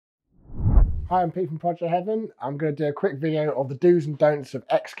Hi, I'm Pete from Project Heaven. I'm going to do a quick video of the do's and don'ts of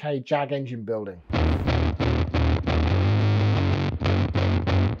XK Jag engine building.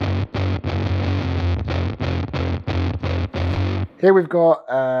 Here we've got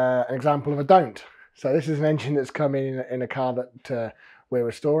an example of a don't. So this is an engine that's come in a car that we're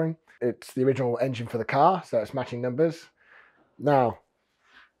restoring. It's the original engine for the car, so it's matching numbers. Now,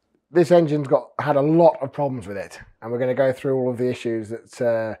 this engine's had a lot of problems with it, and we're going to go through all of the issues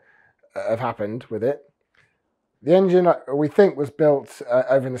that have happened with it. The engine, we think, was built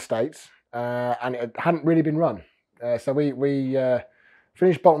over in the States, and it hadn't really been run. So we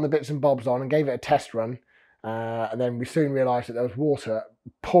finished bolting the bits and bobs on and gave it a test run, and then we soon realised that there was water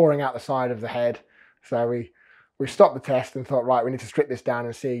pouring out the side of the head. So we stopped the test and thought, right, we need to strip this down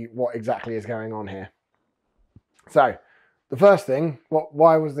and see what exactly is going on here. So the first thing,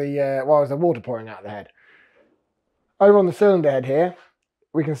 why was the water pouring out of the head? Over on the cylinder head here,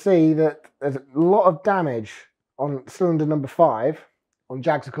 we can see that there's a lot of damage on cylinder number 5. On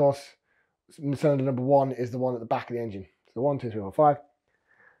Jags, of course, cylinder number 1 is the one at the back of the engine. So 1, 2, 3, 4,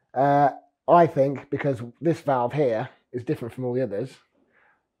 5. I think because this valve here is different from all the others,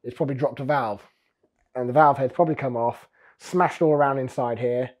 it's probably dropped a valve. And the valve head's probably come off, smashed all around inside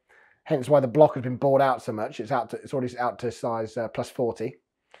here, hence why the block has been bored out so much. It's already out to size plus 40.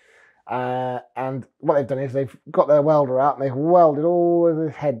 And what they've done is they've got their welder out and they've welded all of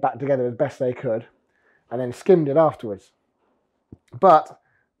the head back together as best they could, and then skimmed it afterwards. But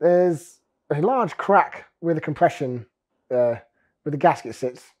there's a large crack where the compression, where the gasket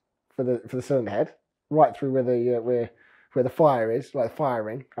sits for the cylinder head, right through where the fire is, like the fire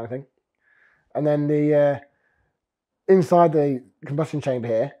ring kind of thing. And then the inside the combustion chamber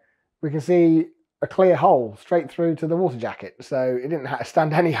here, we can see a clear hole straight through to the water jacket. So it didn't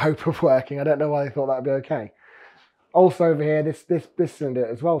stand any hope of working. I don't know why they thought that would be okay. Also over here, this cylinder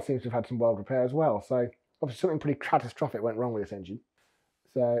as well seems to have had some weld repair as well. So obviously something pretty catastrophic went wrong with this engine.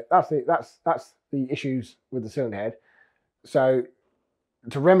 So that's the issues with the cylinder head. So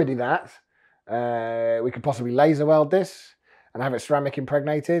to remedy that, we could possibly laser weld this and have it ceramic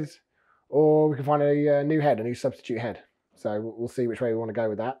impregnated, or we can find a new head, a new substitute head. So we'll see which way we want to go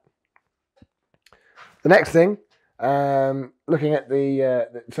with that. The next thing, looking at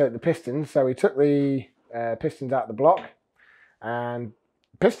the pistons. So we took the pistons out of the block, and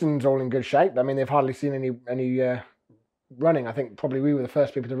pistons are all in good shape. I mean, they've hardly seen any running. I think probably we were the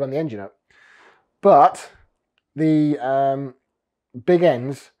first people to run the engine up. But the big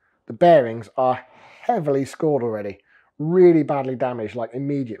ends, the bearings, are heavily scored already, really badly damaged, like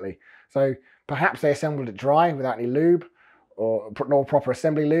immediately. So perhaps they assembled it dry without any lube, or no proper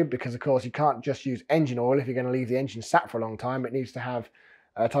assembly lube, because of course you can't just use engine oil if you're going to leave the engine sat for a long time. It needs to have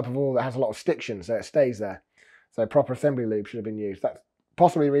a type of oil that has a lot of stiction so it stays there. So proper assembly lube should have been used. That's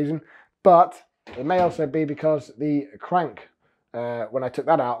possibly the reason, but it may also be because the crank, when I took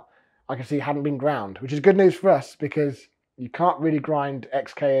that out, I can see hadn't been ground, which is good news for us because you can't really grind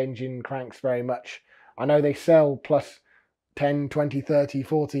XK engine cranks very much. I know they sell plus 10, 20, 30,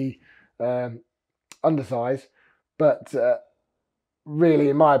 40 undersize, but really,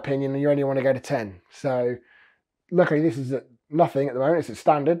 in my opinion, you only want to go to 10. So luckily this is at nothing at the moment, it's at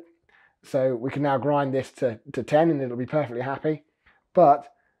standard. So we can now grind this to 10 and it'll be perfectly happy.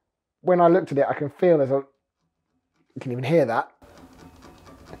 But when I looked at it, I can feel you can even hear that.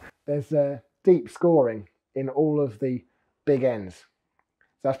 There's a deep scoring in all of the big ends. So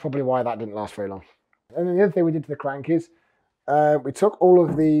that's probably why that didn't last very long. And then the other thing we did to the crank is we took all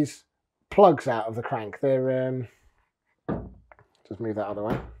of these plugs out of the crank. They're just move that other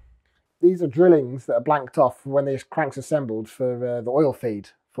way. These are drillings that are blanked off when the crank's assembled for the oil feed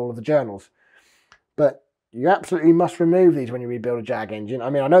for all of the journals. But you absolutely must remove these when you rebuild a Jag engine. I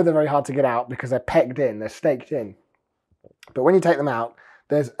mean, I know they're very hard to get out because they're pegged in, they're staked in. But when you take them out,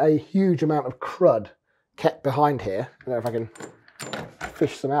 there's a huge amount of crud kept behind here. I don't know if I can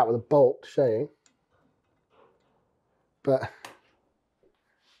fish some out with a bolt to show you. But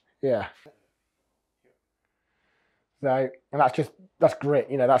yeah. So, and that's grit,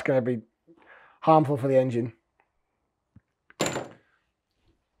 you know, that's going to be harmful for the engine.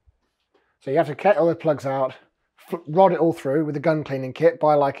 So you have to get all the plugs out, rod it all through with a gun cleaning kit,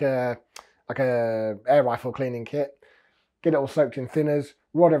 buy like a air rifle cleaning kit, get it all soaked in thinners,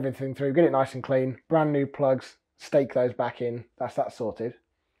 rod everything through, get it nice and clean, brand new plugs, stake those back in, that's that sorted.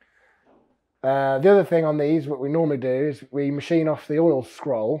 The other thing on these, what we normally do is we machine off the oil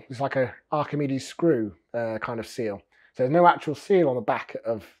scroll. It's like a Archimedes screw kind of seal. So there's no actual seal on the back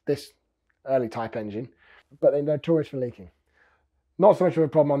of this early type engine, but they're notorious for leaking. Not so much of a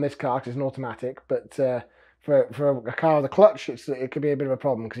problem on this car because it's an automatic, but For a car with a clutch, it could be a bit of a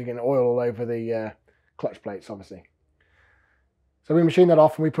problem because you get oil all over the clutch plates, obviously. So we machine that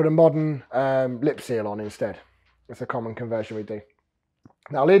off and we put a modern lip seal on instead. It's a common conversion we do.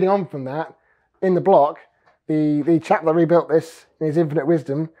 Now, leading on from that, in the block, the chap that rebuilt this in his infinite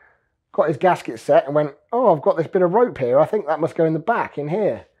wisdom got his gasket set and went, oh, I've got this bit of rope here. I think that must go in the back, in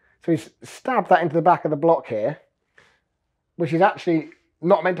here. So he's stabbed that into the back of the block here, which is actually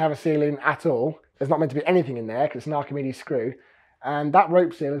not meant to have a seal in at all. There's not meant to be anything in there because it's an Archimedes screw. And that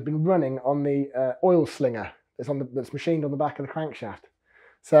rope seal has been running on the oil slinger that's machined on the back of the crankshaft.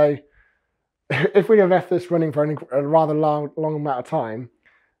 So if we'd have left this running for a rather long amount of time,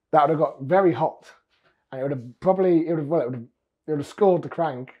 that would have got very hot. And it would have scored the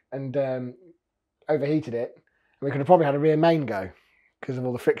crank and overheated it. And we could have probably had a rear main go because of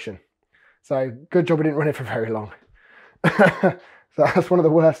all the friction. So good job we didn't run it for very long. So that's one of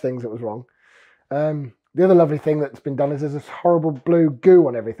the worst things that was wrong. The other lovely thing that's been done is there's this horrible blue goo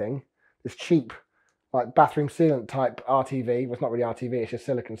on everything. This cheap, like bathroom sealant type RTV. Well, it's not really RTV, it's just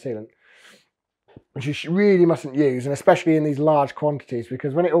silicone sealant. Which you really mustn't use, and especially in these large quantities,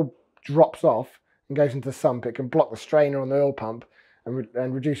 because when it all drops off and goes into the sump, it can block the strainer on the oil pump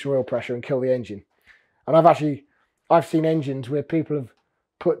and reduce your oil pressure and kill the engine. And I've seen engines where people have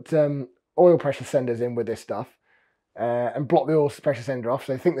put oil pressure senders in with this stuff and block the oil pressure sender off,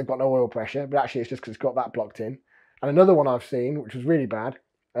 so they think they've got no oil pressure, but actually it's just because it's got that blocked in. And another one I've seen, which was really bad,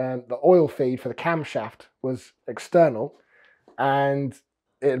 the oil feed for the camshaft was external, and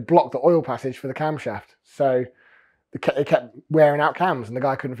it blocked the oil passage for the camshaft. So it kept wearing out cams, and the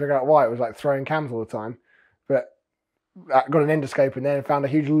guy couldn't figure out why. It was like throwing cams all the time. But I got an endoscope in there and found a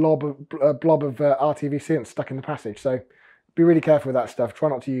huge blob of RTV sealant stuck in the passage. So be really careful with that stuff. Try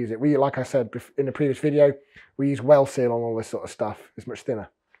not to use it. Like I said in the previous video, we use well seal on all this sort of stuff. It's much thinner.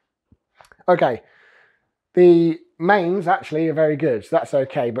 Okay, the mains actually are very good, so that's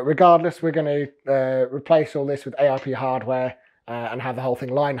okay. But regardless, we're going to replace all this with AIP hardware and have the whole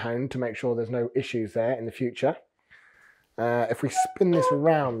thing line honed to make sure there's no issues there in the future. If we spin this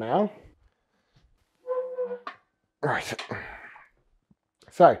around now, right.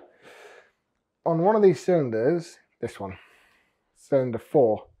 So on one of these cylinders, this one, cylinder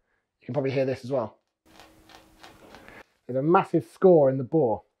 4, you can probably hear this as well. There's a massive score in the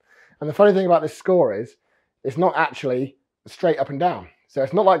bore. And the funny thing about this score is it's not actually straight up and down. So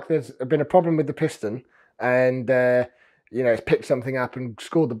it's not like there's been a problem with the piston and you know, it's picked something up and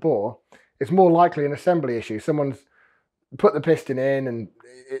scored the bore. It's more likely an assembly issue. Someone's put the piston in and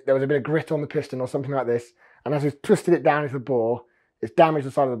there was a bit of grit on the piston or something like this. And as we've twisted it down into the bore, it's damaged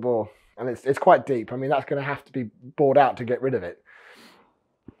the side of the bore. And it's quite deep. I mean, that's going to have to be bored out to get rid of it.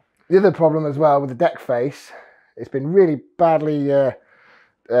 The other problem as well with the deck face, it's been really badly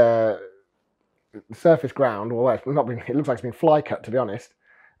surface ground, or it's not been, it looks like it's been fly cut, to be honest.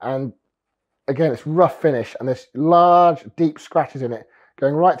 And again, it's rough finish, and there's large, deep scratches in it,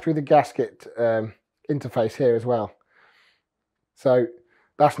 going right through the gasket interface here as well. So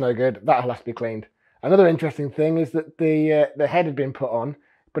that's no good. That'll have to be cleaned. Another interesting thing is that the head had been put on,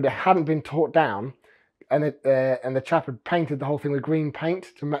 but it hadn't been taut down, and the chap had painted the whole thing with green paint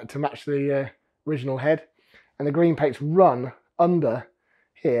to match the original head, and the green paint's run under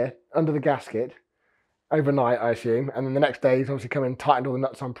here, under the gasket, overnight, I assume, and then the next day he's obviously come in and tightened all the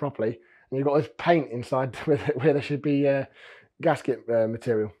nuts on properly, and you've got this paint inside where there should be gasket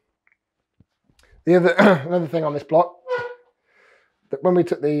material. The other another thing on this block, that when we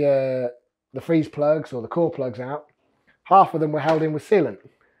took the freeze plugs or the core plugs out, half of them were held in with sealant.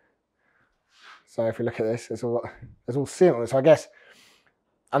 So if we look at this, there's all sealant on this, so I guess,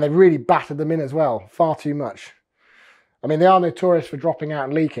 and they've really battered them in as well, far too much. I mean, they are notorious for dropping out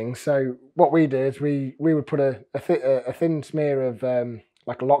and leaking, so what we do is we would put a thin smear of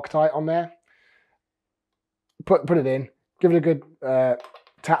like a Loctite on there, put it in, give it a good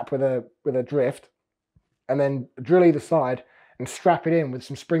tap with a drift, and then drill either side and strap it in with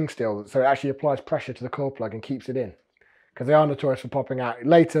some spring steel, so it actually applies pressure to the core plug and keeps it in, because they are notorious for popping out.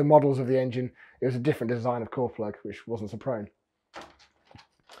 Later models of the engine, it was a different design of core plug, which wasn't so prone.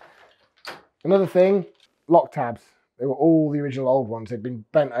 Another thing, lock tabs. They were all the original old ones. They'd been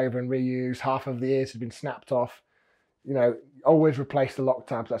bent over and reused. Half of the ears had been snapped off. You know, always replace the lock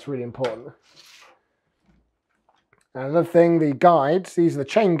tabs. That's really important. And another thing, the guides. These are the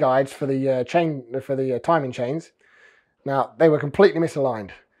chain guides for the timing chains. Now, they were completely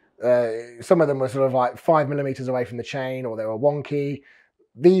misaligned. Some of them were sort of like 5 millimeters away from the chain, or they were wonky.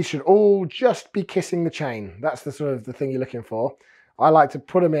 These should all just be kissing the chain. That's the sort of the thing you're looking for. I like to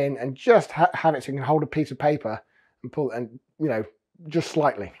put them in and just have it so you can hold a piece of paper and pull, and you know, just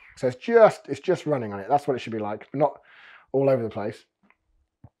slightly. So it's just running on it. That's what it should be like, but not all over the place.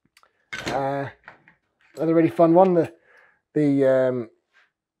 Another really fun one, the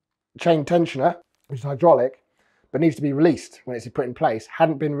chain tensioner, which is hydraulic, but needs to be released when it's put in place,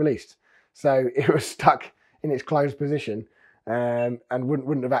 hadn't been released. So it was stuck in its closed position and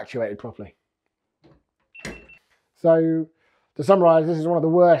wouldn't have actuated properly. So to summarise, this is one of the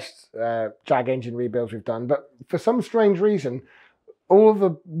worst Jag engine rebuilds we've done, but for some strange reason, all of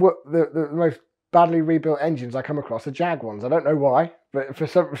the most badly rebuilt engines I come across are Jag ones. I don't know why, but for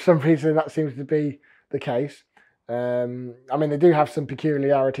some reason that seems to be the case. I mean, they do have some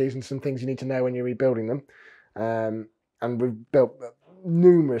peculiarities and some things you need to know when you're rebuilding them. And we've built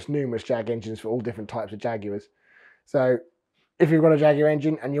numerous Jag engines for all different types of Jaguars. So if you've got a Jaguar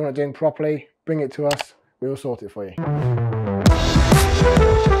engine and you want it doing properly, bring it to us. We will sort it for you.